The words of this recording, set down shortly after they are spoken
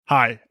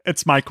Hi,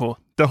 it's Michael,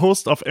 the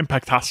host of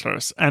Impact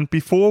Hustlers, and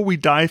before we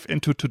dive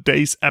into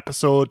today's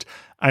episode,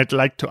 I'd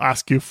like to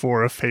ask you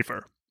for a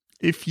favor.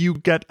 If you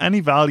get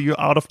any value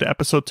out of the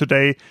episode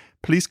today,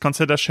 please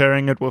consider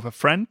sharing it with a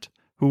friend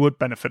who would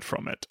benefit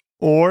from it,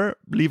 or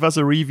leave us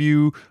a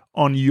review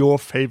on your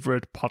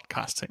favorite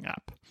podcasting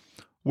app.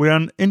 We're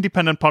an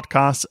independent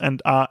podcast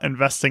and are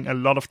investing a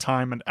lot of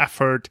time and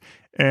effort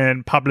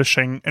in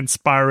publishing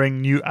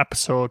inspiring new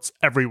episodes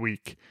every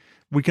week.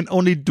 We can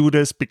only do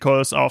this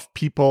because of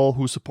people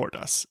who support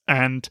us.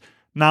 And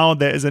now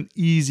there is an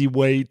easy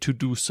way to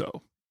do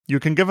so. You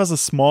can give us a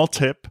small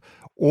tip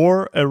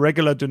or a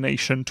regular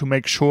donation to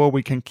make sure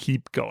we can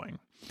keep going.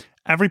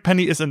 Every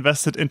penny is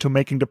invested into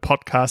making the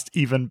podcast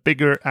even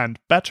bigger and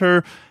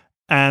better.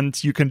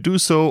 And you can do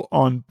so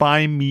on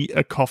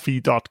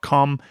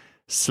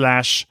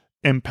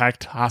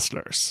buymeacoffee.com/Impact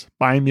Hustlers.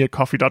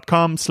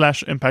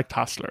 buymeacoffee.com/Impact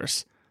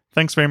Hustlers.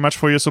 Thanks very much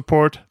for your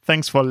support.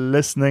 Thanks for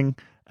listening.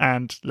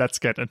 And let's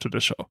get into the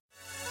show.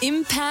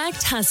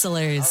 Impact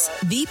Hustlers,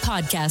 the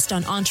podcast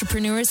on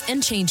entrepreneurs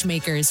and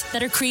changemakers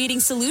that are creating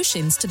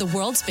solutions to the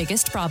world's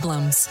biggest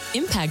problems.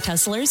 Impact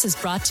Hustlers is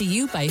brought to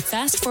you by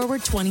Fast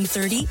Forward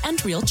 2030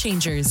 and Real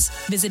Changers.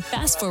 Visit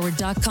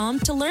fastforward.com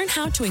to learn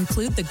how to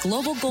include the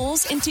global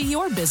goals into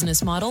your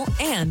business model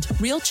and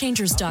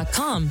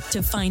realchangers.com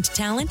to find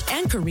talent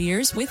and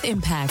careers with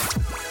impact.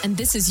 And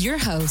this is your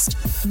host,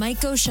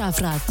 Maiko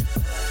Shafrat.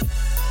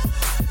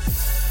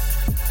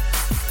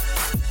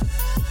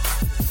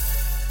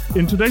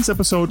 In today's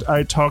episode,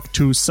 I talked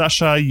to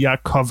Sasha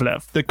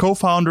Yakovlev, the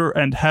co-founder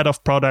and head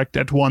of product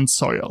at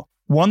OneSoil.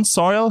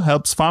 OneSoil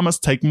helps farmers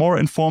take more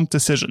informed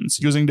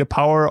decisions using the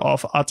power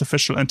of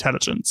artificial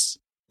intelligence.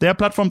 Their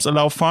platforms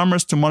allow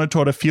farmers to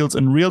monitor the fields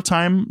in real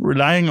time,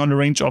 relying on a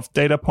range of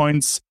data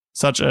points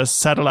such as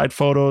satellite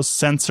photos,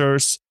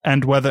 sensors,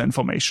 and weather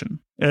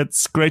information.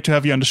 It's great to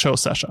have you on the show,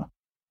 Sasha.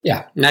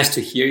 Yeah, nice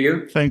to hear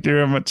you. Thank you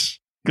very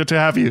much. Good to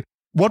have you.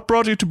 What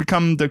brought you to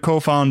become the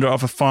co-founder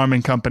of a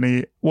farming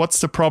company? What's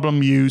the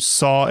problem you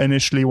saw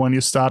initially when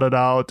you started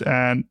out,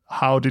 and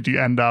how did you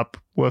end up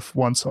with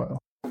OneSoil?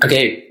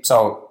 Okay,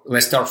 so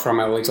let's start from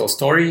a little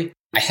story.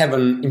 I have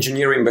an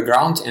engineering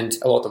background and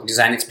a lot of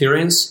design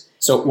experience.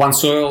 So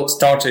OneSoil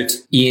started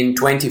in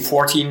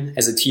 2014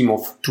 as a team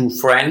of two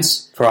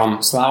friends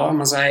from Slava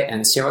Mazai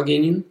and Seva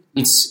Genin.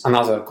 It's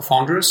another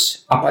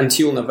co-founders. Up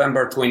until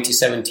November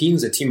 2017,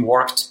 the team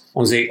worked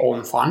on their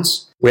own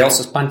funds. We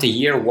also spent a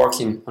year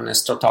working on a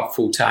startup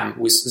full-time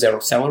with zero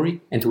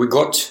salary. And we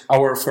got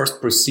our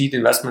first pre-seed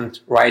investment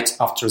right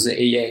after the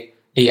AI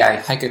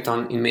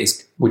hackathon in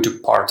Minsk we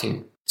took part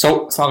in.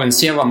 So Slava and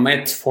Seva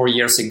met 4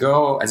 years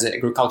ago at the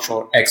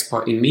agricultural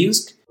expo in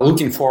Minsk,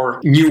 looking for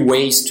new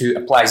ways to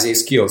apply their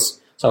skills.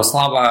 So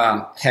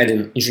Slava had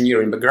an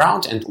engineering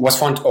background and was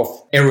fond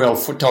of aerial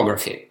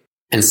photography.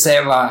 And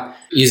Seva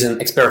is an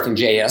expert in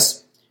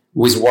JS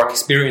with work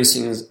experience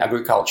in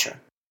agriculture.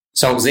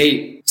 So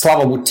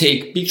Slava would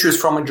take pictures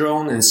from a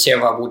drone and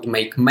Seva would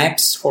make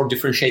maps for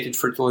differentiated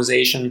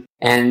fertilization.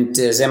 And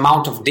the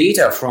amount of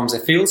data from the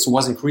fields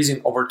was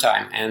increasing over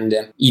time.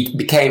 And it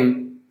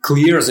became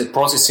clear that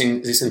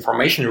processing this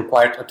information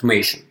required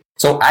automation.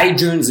 So I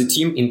joined the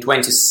team in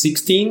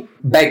 2016.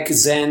 Back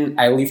then,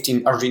 I lived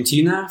in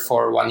Argentina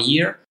for 1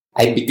 year.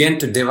 I began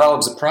to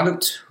develop the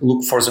product,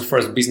 look for the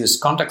first business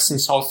contacts in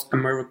South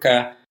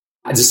America.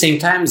 At the same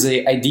time,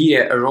 the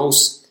idea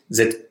arose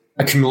that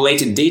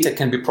accumulated data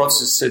can be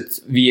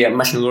processed via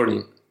machine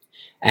learning.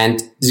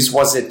 And this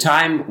was the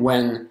time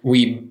when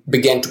we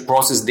began to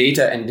process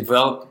data and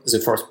develop the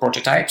first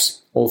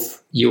prototypes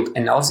of yield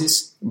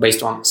analysis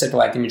based on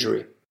satellite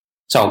imagery.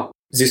 So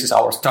this is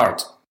our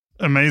start.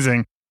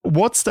 Amazing.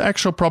 What's the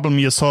actual problem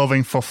you're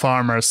solving for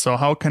farmers? So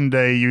how can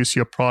they use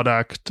your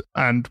product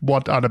and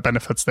what are the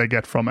benefits they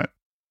get from it?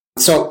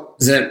 So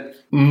the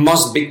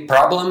most big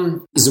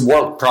problem is a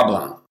world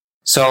problem.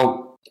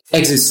 So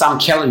exist some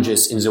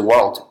challenges in the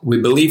world. We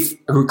believe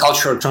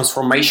agricultural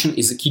transformation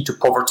is the key to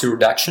poverty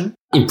reduction,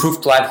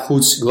 improved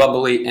livelihoods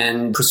globally,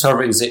 and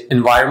preserving the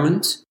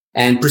environment.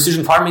 And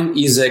precision farming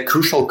is a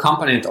crucial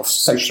component of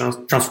such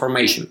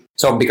transformation.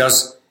 So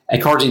because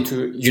according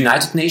to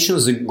United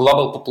Nations, the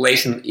global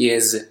population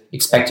is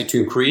expected to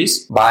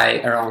increase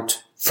by around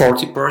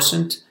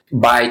 40%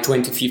 by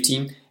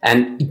 2015.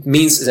 And it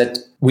means that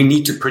we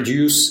need to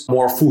produce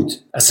more food,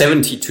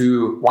 70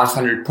 to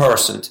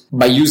 100%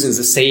 by using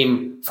the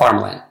same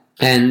farmland.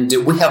 And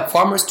we help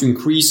farmers to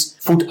increase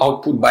food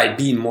output by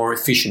being more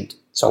efficient.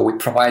 So we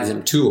provide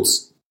them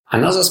tools.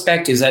 Another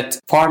aspect is that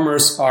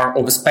farmers are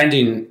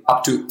overspending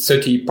up to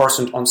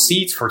 30% on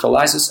seeds,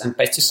 fertilizers, and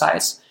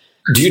pesticides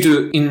due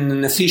to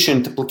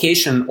inefficient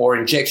application or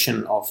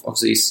injection of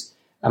these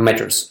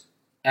matters.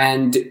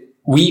 And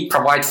we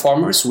provide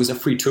farmers with a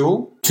free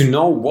tool to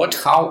know what,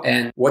 how,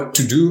 and what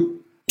to do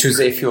to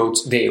their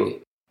fields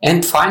daily.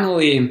 And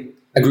finally,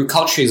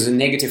 agriculture is a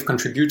negative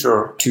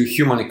contributor to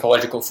human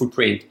ecological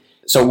footprint.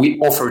 So we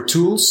offer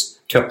tools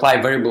to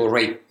apply variable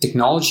rate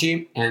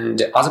technology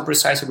and other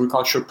precise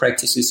agricultural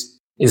practices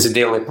in the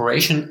daily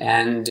operation,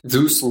 and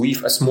thus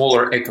leave a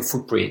smaller eco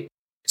footprint.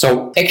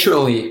 So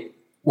actually,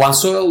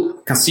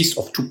 OneSoil consists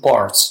of two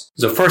parts.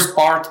 The first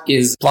part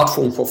is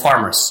platform for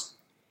farmers.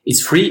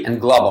 It's free and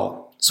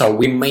global. So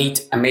we made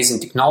amazing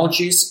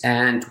technologies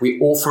and we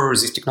offer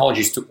these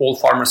technologies to all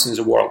farmers in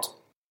the world.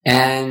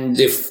 And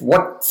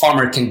what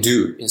farmer can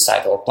do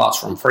inside our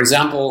platform, for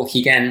example,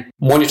 he can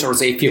monitor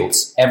their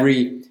fields.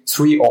 Every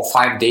 3 or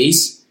 5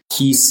 days,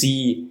 he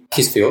see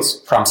his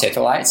fields from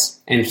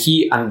satellites and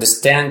he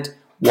understand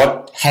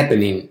what's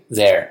happening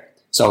there.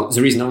 So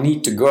there is no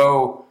need to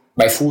go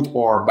by foot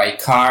or by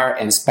car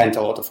and spend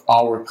a lot of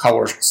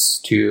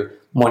hours to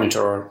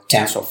monitor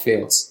tens of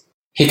fields.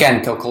 He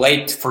can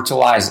calculate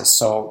fertilizers.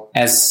 So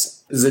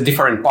as the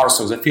different parts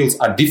of the fields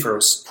are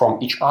differs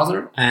from each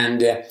other,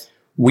 and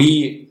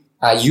we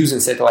are using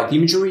satellite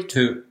imagery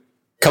to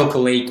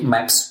calculate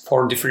maps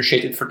for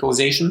differentiated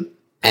fertilization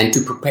and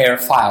to prepare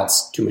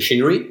files to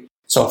machinery.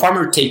 So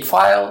farmer take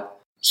file,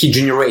 he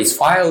generates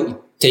file,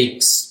 it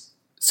takes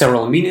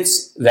several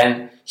minutes,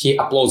 then he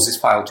uploads this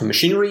file to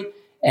machinery,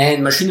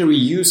 and machinery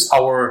use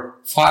our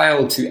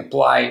file to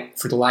apply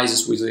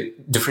fertilizers with a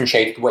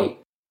differentiated way,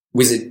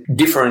 with a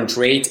different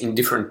rate in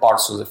different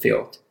parts of the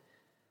field.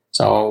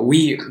 So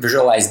we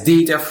visualize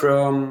data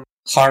from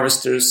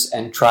harvesters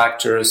and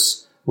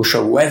tractors. We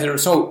show weather.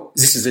 So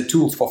this is a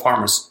tool for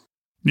farmers.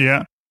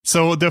 Yeah.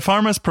 So the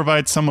farmers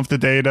provide some of the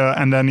data,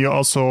 and then you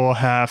also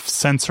have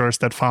sensors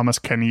that farmers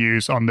can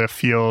use on their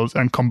fields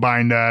and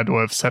combine that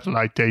with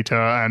satellite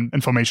data and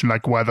information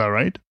like weather,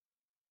 right?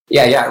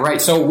 Yeah,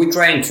 right. So we're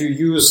trying to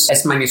use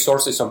as many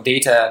sources of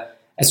data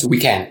as we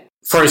can.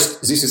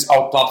 First, this is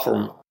our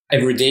platform.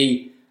 Every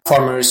day,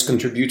 farmers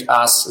contribute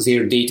us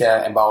their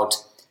data about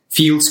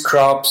fields,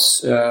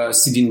 crops,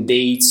 seeding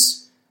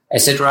dates,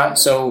 etc.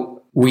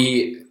 So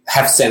we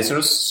have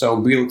sensors, so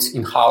built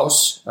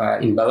in-house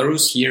in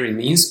Belarus, here in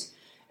Minsk,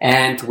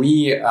 and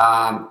we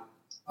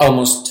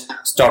almost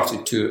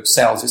started to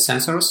sell the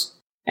sensors.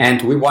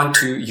 And we want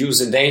to use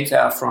the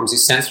data from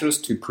these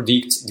sensors to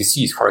predict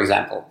disease, for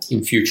example,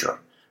 in future.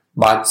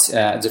 But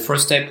the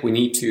first step, we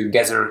need to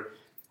gather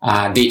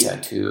data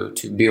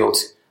to build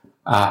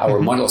our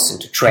models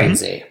and to train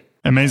there.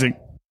 Amazing.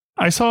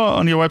 I saw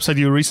on your website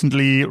you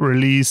recently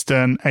released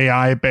an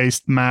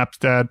AI-based map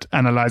that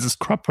analyzes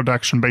crop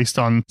production based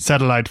on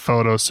satellite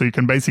photos. So you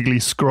can basically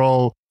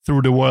scroll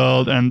through the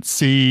world and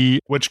see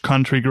which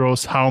country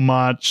grows how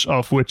much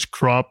of which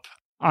crop.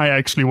 I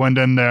actually went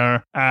in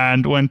there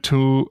and went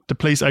to the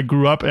place I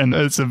grew up in.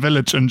 It's a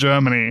village in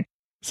Germany.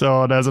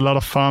 So there's a lot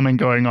of farming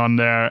going on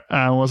there.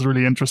 It was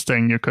really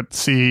interesting. You could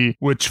see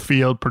which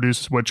field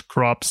produces which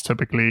crops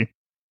typically.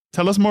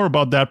 Tell us more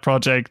about that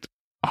project.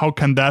 How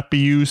can that be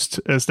used?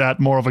 Is that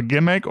more of a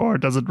gimmick, or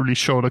does it really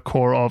show the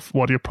core of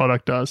what your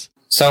product does?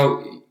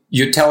 So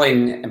you're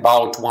telling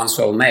about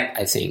OneSoil map,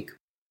 I think.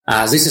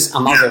 This is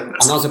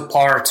another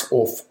part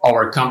of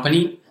our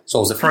company.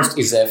 So the first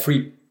is a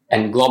free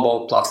and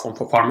global platform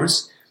for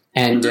farmers.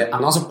 And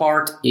another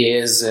part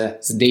is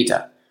the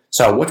data.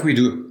 So what we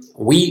do,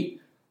 we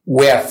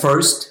were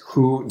first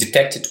who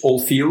detected all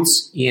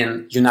fields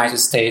in United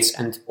States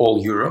and all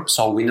Europe.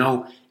 So we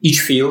know each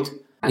field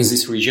in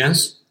these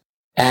regions.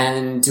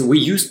 And we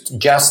used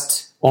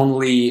just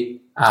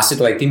only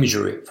satellite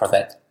imagery for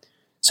that.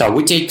 So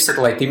we take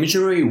satellite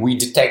imagery, we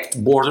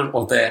detect border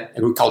of the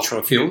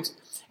agricultural field,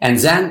 and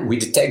then we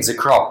detect the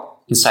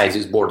crop inside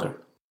this border.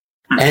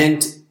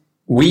 And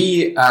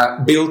we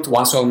built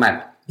OneSoil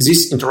map.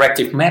 This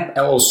interactive map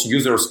allows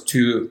users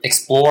to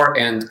explore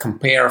and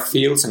compare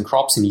fields and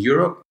crops in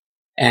Europe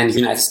and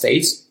United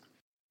States,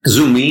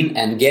 zoom in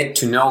and get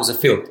to know the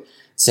field,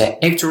 the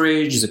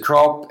hectareage, the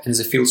crop, and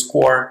the field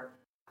score.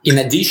 In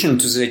addition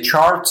to the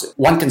chart,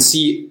 one can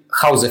see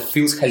how the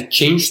fields have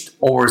changed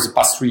over the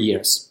past 3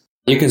 years.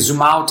 You can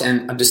zoom out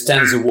and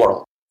understand the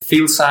world,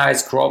 field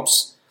size,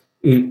 crops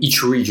in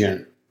each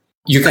region.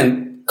 You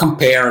can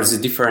compare the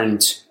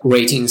different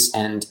ratings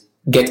and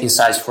get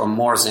insights from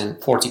more than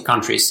 40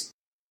 countries.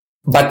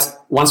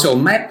 But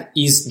OneSoil map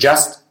is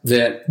just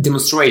the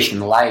demonstration,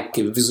 like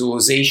a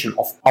visualization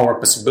of our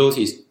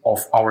possibilities of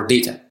our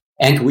data.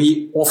 And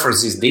we offer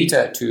this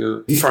data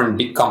to different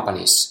big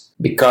companies.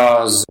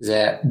 Because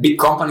the big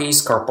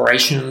companies,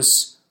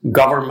 corporations,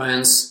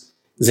 governments,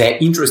 they're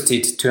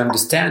interested to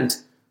understand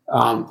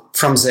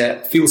from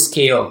the field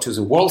scale to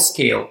the world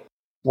scale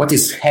what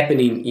is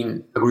happening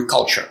in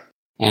agriculture.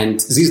 And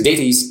this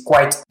data is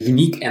quite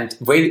unique and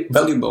very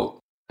valuable.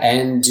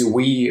 And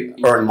we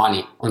earn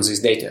money on this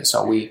data.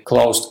 So we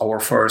closed our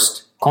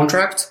first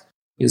contract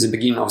in the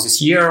beginning of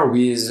this year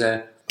with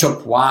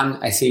top one,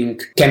 I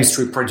think,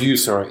 chemistry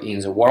producer in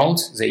the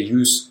world. They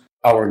use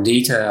our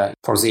data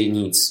for their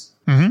needs.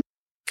 Mm-hmm.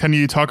 Can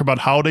you talk about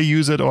how they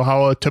use it, or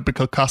how a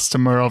typical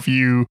customer of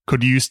you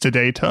could use the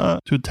data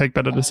to take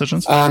better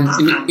decisions?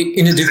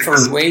 In a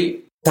different way.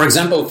 For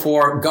example,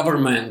 for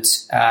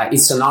government,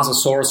 it's another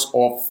source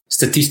of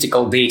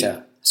statistical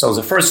data. So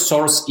the first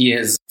source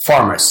is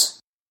farmers.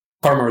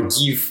 Farmers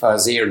give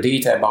their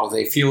data about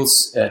their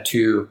fields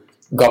to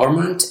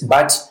government,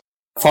 but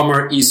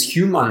farmer is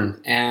human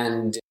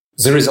and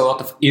there is a lot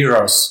of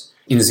errors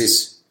in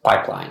this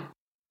pipeline.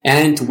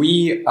 And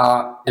we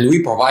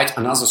provide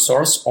another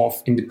source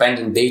of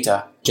independent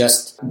data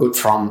just good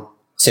from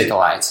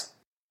satellites.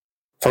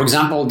 For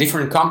example,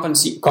 different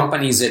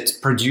companies that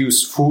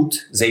produce food,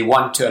 they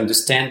want to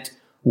understand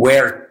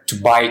where to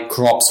buy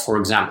crops, for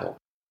example,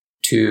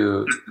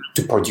 to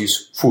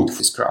produce food for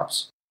these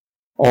crops.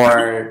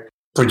 Or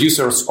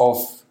producers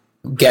of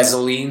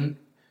gasoline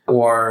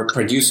or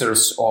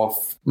producers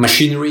of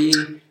machinery.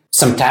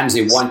 Sometimes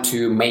they want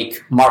to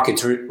make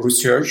market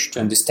research to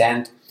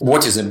understand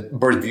what is a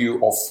bird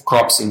view of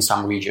crops in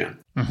some region.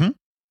 Mm-hmm.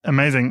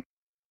 Amazing.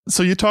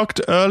 So you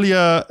talked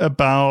earlier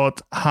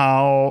about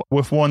how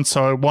with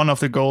OneSoil, one of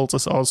the goals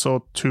is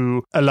also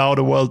to allow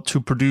the world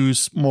to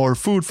produce more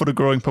food for the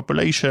growing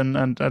population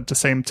and at the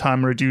same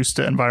time reduce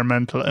the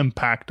environmental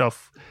impact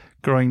of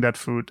growing that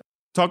food.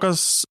 Talk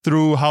us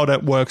through how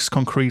that works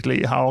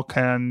concretely. How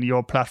can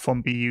your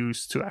platform be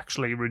used to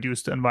actually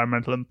reduce the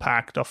environmental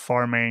impact of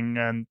farming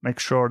and make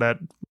sure that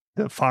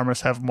the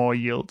farmers have more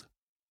yield?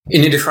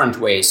 In different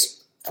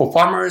ways. For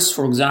farmers,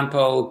 for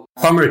example,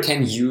 farmer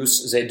can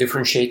use the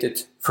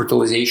differentiated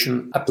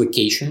fertilization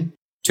application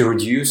to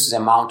reduce the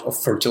amount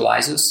of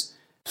fertilizers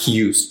he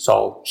uses.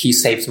 So he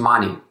saves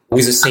money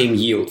with the same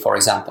yield, for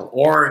example,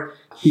 or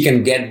he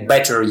can get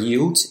better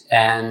yield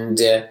and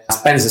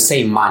spend the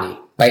same money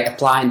by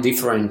applying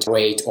different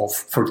rate of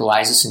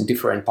fertilizers in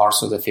different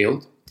parts of the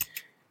field,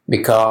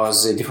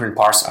 because the different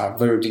parts are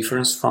very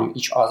different from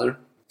each other.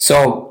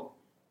 So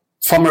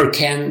farmer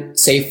can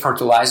save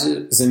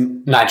fertilizer,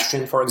 the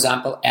nitrogen, for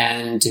example,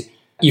 and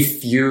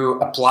if you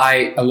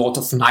apply a lot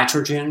of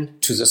nitrogen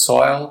to the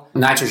soil,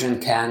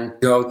 nitrogen can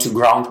go to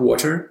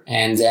groundwater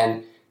and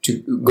then to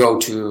go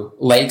to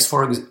lakes,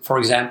 for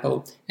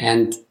example,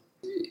 and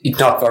it's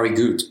not very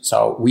good.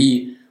 So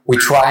we're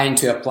trying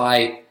to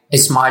apply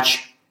as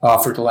much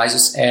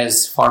fertilizers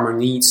as farmer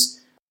needs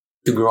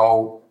to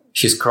grow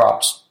his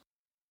crops.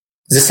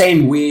 The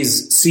same with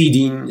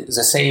seeding,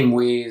 the same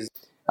with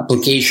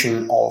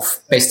application of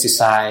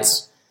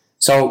pesticides.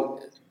 So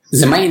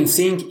the main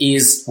thing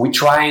is we're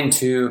trying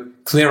to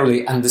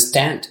clearly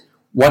understand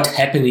what's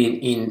happening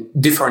in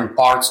different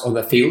parts of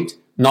the field,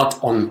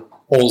 not on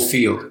all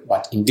field,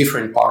 but in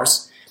different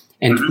parts.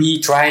 And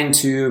we're trying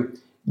to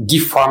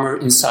give farmer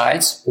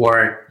insights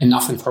or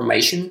enough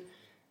information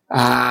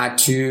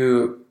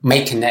to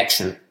make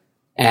connection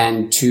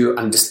and to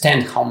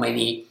understand how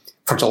many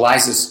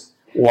fertilizers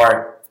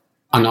or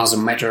another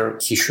matter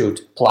he should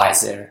apply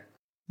there.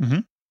 Mm-hmm.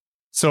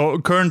 So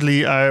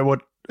currently, I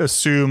would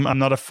assume, I'm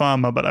not a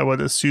farmer, but I would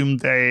assume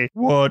they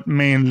would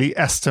mainly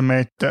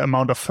estimate the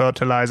amount of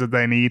fertilizer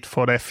they need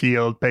for their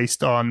field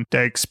based on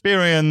their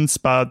experience,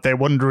 but they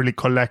wouldn't really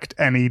collect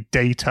any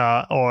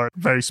data or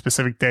very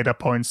specific data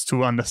points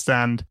to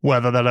understand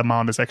whether that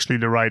amount is actually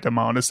the right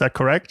amount. Is that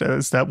correct?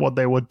 Is that what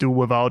they would do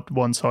without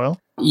OneSoil?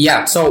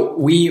 Yeah, so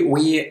we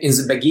in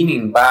the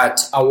beginning, but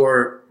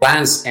our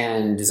plans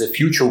and the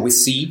future we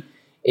see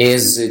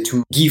is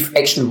to give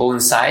actionable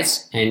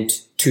insights and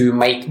to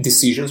make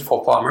decisions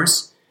for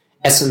farmers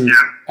as an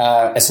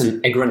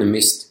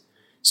agronomist.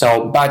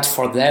 So, but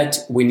for that,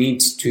 we need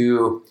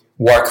to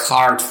work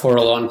hard for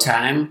a long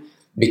time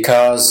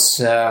because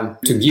to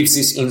give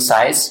these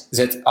insights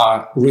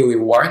that really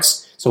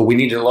works, so we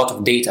need a lot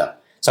of data.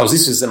 So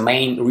this is the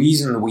main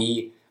reason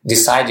we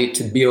decided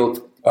to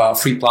build a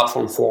free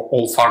platform for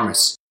all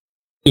farmers.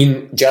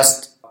 In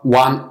just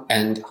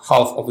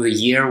 1.5 of the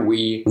year,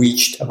 we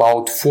reached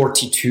about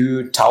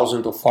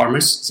 42,000 of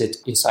farmers that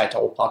inside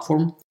our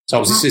platform. So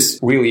this is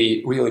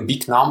really, really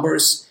big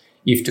numbers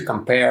if to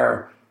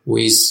compare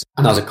with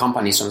another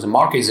companies on the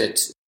market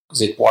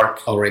that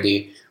work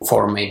already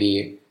for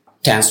maybe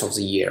tens of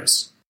the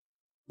years.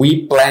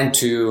 We plan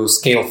to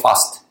scale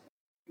fast.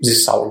 This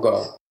is our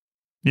goal.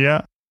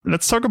 Yeah.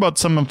 Let's talk about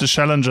some of the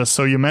challenges.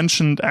 So you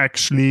mentioned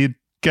actually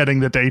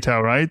getting the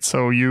data, right?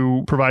 So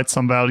you provide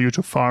some value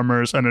to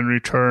farmers and in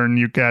return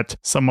you get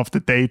some of the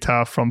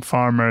data from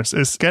farmers.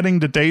 Is getting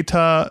the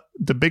data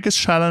the biggest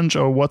challenge,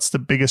 or what's the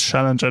biggest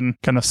challenge in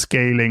kind of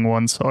scaling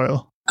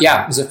OneSoil?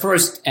 Yeah, the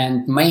first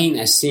and main,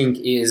 I think,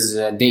 is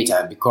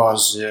data,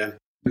 because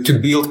to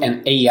build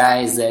an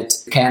AI that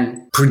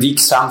can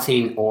predict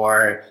something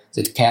or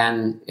that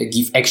can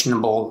give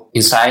actionable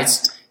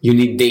insights, you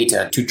need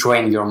data to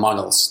train your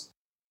models.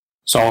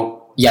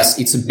 So yes,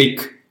 it's a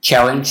big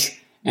challenge.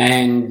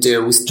 And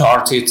we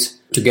started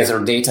to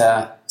gather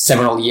data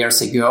several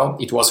years ago.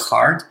 It was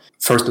hard.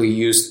 First, we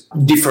used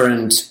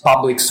different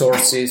public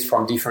sources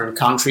from different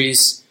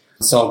countries.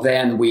 So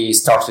then we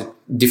started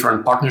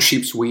different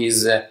partnerships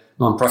with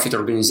non-profit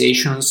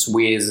organizations,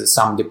 with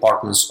some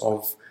departments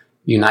of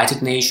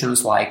United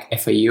Nations like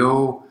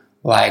FAO,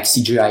 like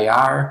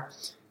CGIAR.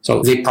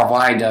 So they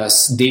provide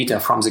us data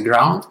from the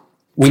ground.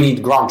 We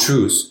need ground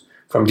truths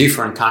from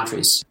different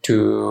countries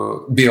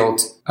to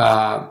build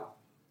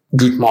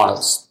good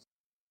models.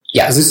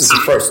 Yeah, this is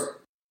the first.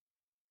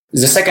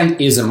 The second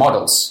is the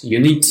models. You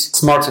need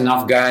smart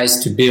enough guys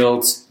to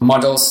build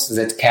models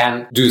that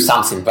can do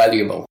something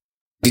valuable.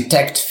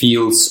 Detect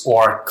fields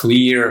or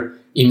clear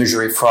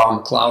imagery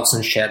from clouds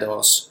and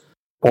shadows,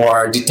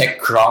 or detect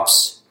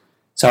crops.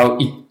 So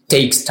it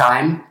takes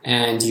time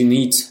and you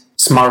need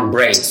smart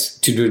brains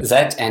to do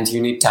that, and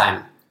you need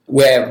time.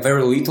 We're a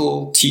very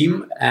little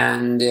team,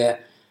 and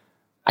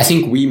I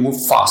think we move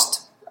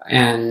fast.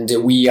 And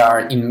we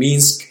are in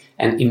Minsk,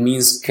 and in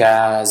Minsk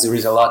there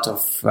is a lot of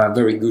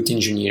very good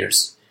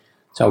engineers.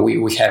 So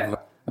we have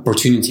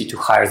opportunity to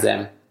hire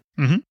them.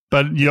 Mm-hmm.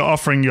 But you're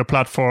offering your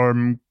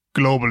platform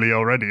globally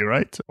already,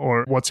 right?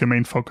 Or what's your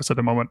main focus at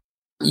the moment?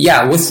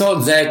 Yeah, we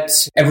thought that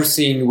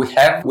everything we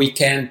have, we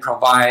can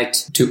provide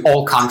to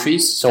all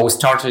countries. So we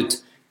started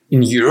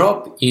in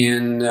Europe,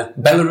 in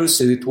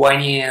Belarus,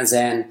 Lithuania,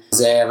 then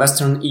the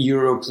Western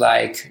Europe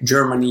like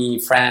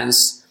Germany,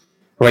 France.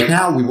 Right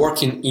now, we're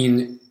working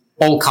in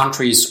all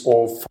countries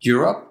of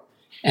Europe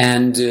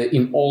and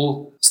in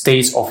all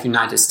states of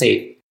United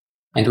States.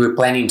 And we're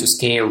planning to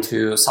scale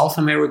to South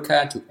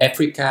America, to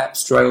Africa,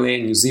 Australia,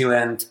 New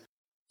Zealand.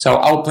 So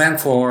our plan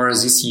for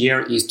this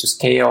year is to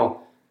scale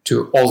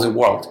to all the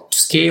world. To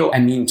scale, I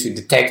mean to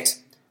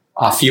detect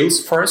fields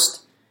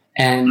first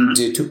and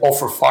to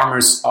offer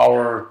farmers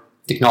our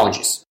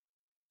technologies.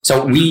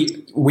 So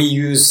we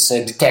use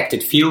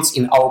detected fields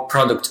in our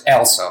product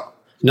also,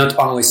 not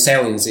only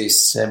selling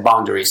these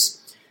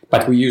boundaries,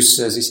 but we use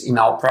this in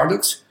our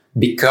products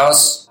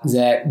because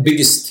the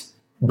biggest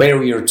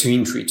barrier to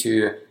entry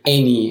to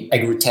any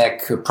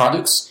agri-tech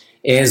products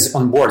is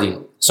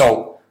onboarding.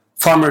 So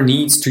farmer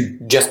needs to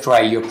just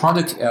try your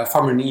product.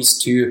 Farmer needs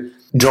to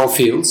draw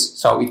fields,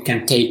 so it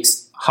can take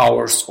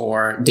hours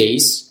or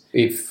days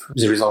if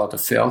there is a lot of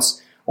fields.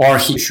 Or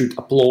he should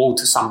upload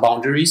some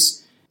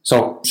boundaries.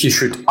 So he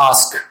should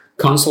ask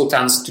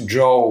consultants to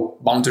draw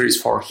boundaries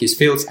for his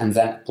fields and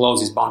then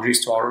upload these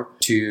boundaries to our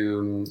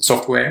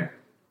software.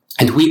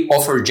 And we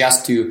offer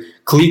just to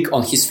click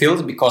on his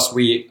field because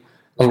we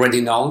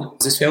already know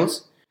these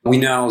fields. We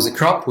know the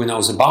crop, we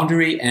know the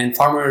boundary, and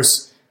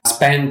farmers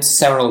spend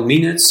several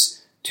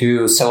minutes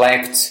to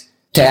select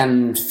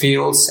 10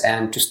 fields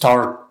and to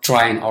start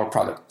trying our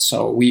product.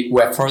 So we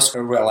were first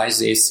to realize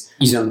this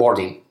easy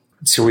onboarding.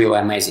 It's really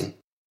amazing.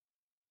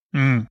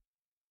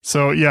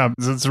 So yeah,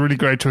 it's really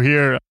great to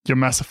hear your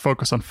massive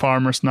focus on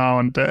farmers now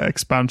and the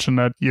expansion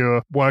that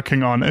you're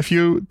working on. If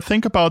you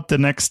think about the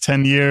next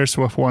 10 years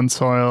with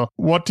OneSoil,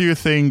 what do you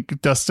think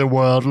does the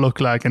world look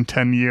like in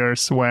 10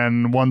 years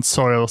when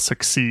OneSoil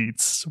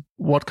succeeds?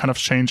 What kind of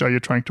change are you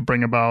trying to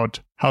bring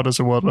about? How does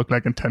the world look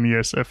like in 10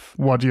 years if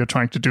what you're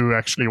trying to do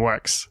actually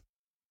works?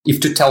 If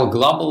to tell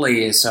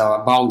globally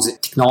about the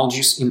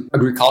technologies in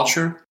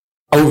agriculture,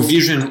 our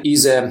vision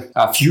is a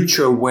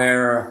future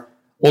where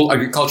all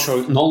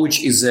agricultural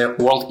knowledge is the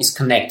world is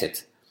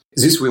connected.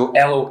 This will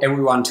allow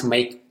everyone to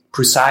make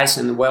precise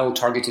and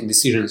well-targeted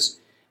decisions.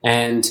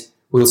 And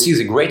we'll see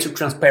the greater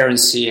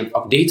transparency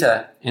of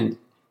data and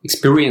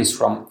experience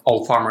from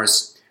all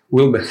farmers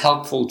will be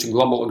helpful to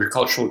global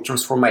agricultural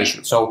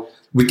transformation. So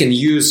we can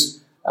use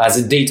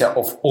the data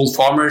of all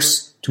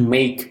farmers to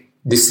make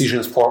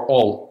decisions for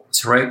all.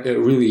 It's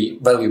really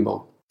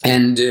valuable.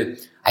 And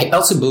I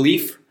also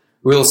believe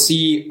we'll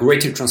see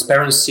greater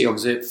transparency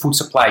of the food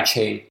supply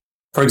chain.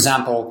 For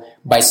example,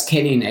 by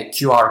scanning a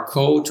QR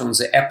code on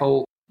the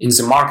apple in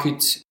the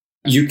market,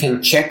 you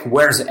can check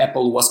where the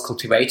apple was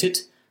cultivated,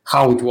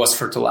 how it was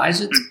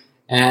fertilized,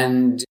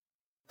 and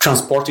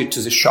transported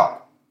to the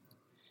shop.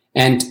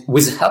 And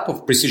with the help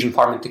of precision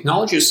farming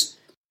technologies,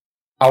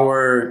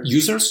 our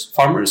users,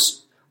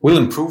 farmers, will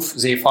improve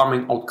their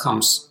farming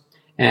outcomes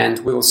and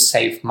will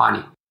save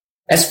money.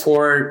 As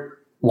for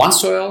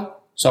OneSoil,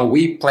 so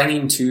we're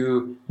planning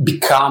to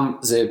become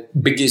the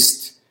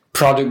biggest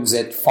product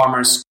that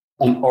farmers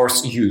on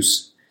earth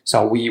use.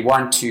 So we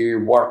want to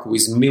work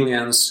with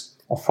millions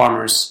of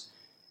farmers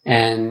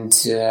and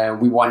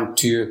we want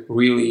to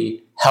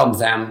really help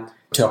them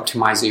to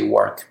optimize their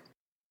work.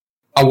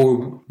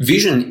 Our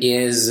vision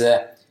is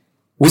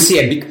we see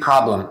a big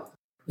problem.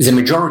 The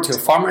majority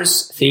of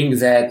farmers think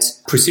that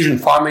precision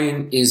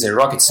farming is a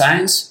rocket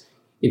science,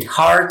 it's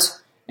hard,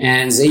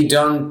 and they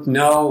don't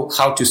know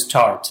how to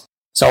start.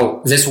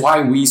 So that's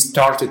why we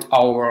started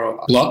our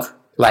blog,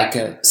 like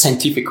a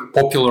scientific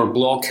popular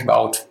blog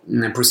about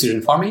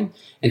precision farming.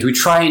 And we're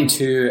trying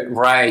to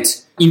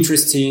write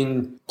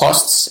interesting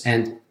posts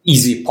and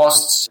easy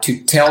posts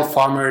to tell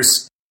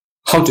farmers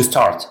how to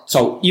start.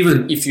 So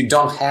even if you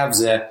don't have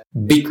the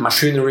big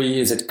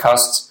machinery that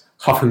costs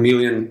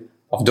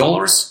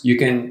 $500,000, you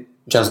can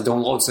just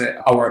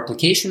download our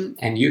application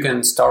and you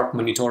can start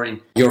monitoring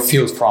your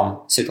field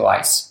from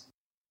satellites.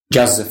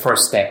 Just the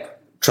first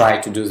step. Try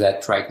to do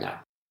that right now.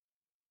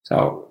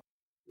 So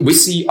we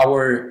see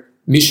our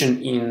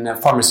mission in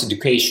farmers'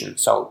 education.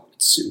 So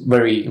it's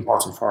very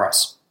important for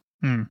us.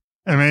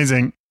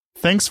 Amazing.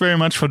 Thanks very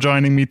much for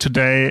joining me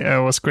today.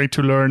 It was great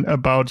to learn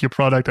about your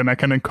product, and I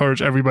can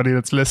encourage everybody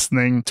that's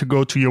listening to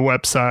go to your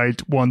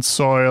website,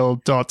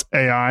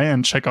 onesoil.ai,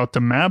 and check out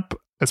the map,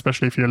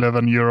 especially if you live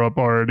in Europe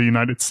or the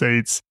United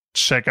States.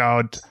 Check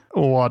out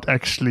what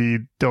actually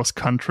those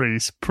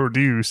countries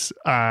produce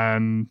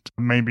and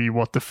maybe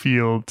what the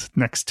field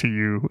next to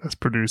you is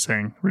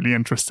producing. Really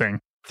interesting.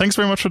 Thanks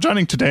very much for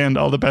joining today and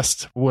all the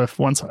best with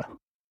OneSoil.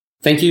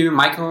 Thank you,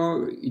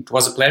 Michael. It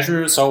was a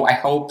pleasure. So I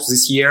hope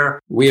this year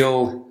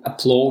we'll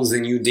upload the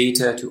new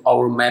data to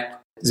our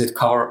map that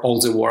cover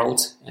all the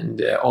world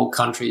and all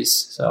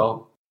countries.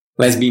 So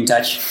let's be in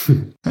touch.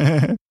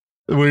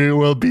 We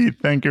will be.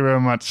 Thank you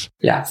very much.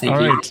 Yeah, thank you.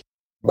 All right.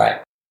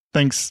 Bye.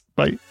 Thanks.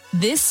 Bye.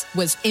 This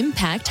was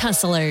Impact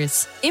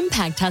Hustlers.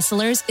 Impact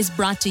Hustlers is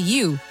brought to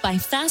you by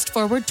Fast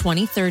Forward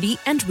 2030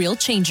 and Real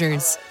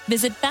Changers.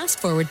 Visit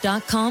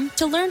fastforward.com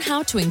to learn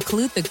how to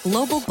include the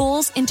global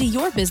goals into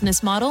your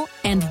business model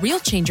and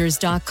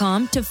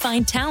realchangers.com to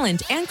find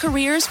talent and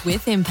careers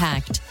with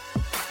impact.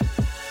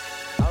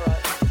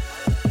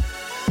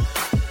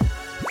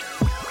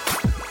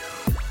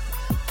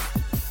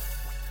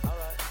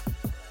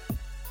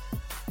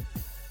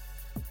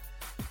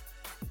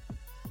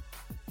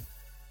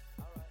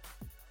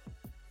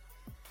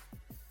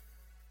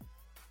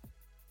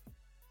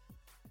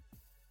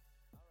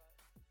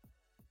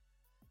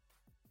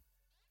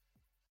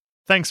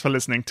 Thanks for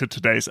listening to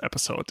today's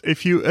episode.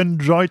 If you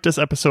enjoyed this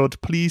episode,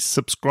 please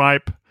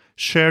subscribe,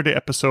 share the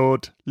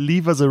episode,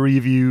 leave us a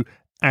review,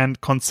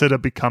 and consider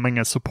becoming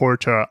a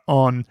supporter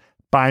on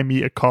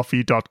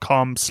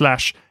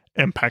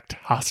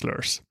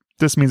buymeacoffee.com/impacthustlers.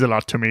 This means a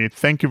lot to me.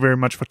 Thank you very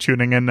much for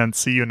tuning in and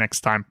see you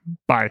next time.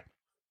 Bye.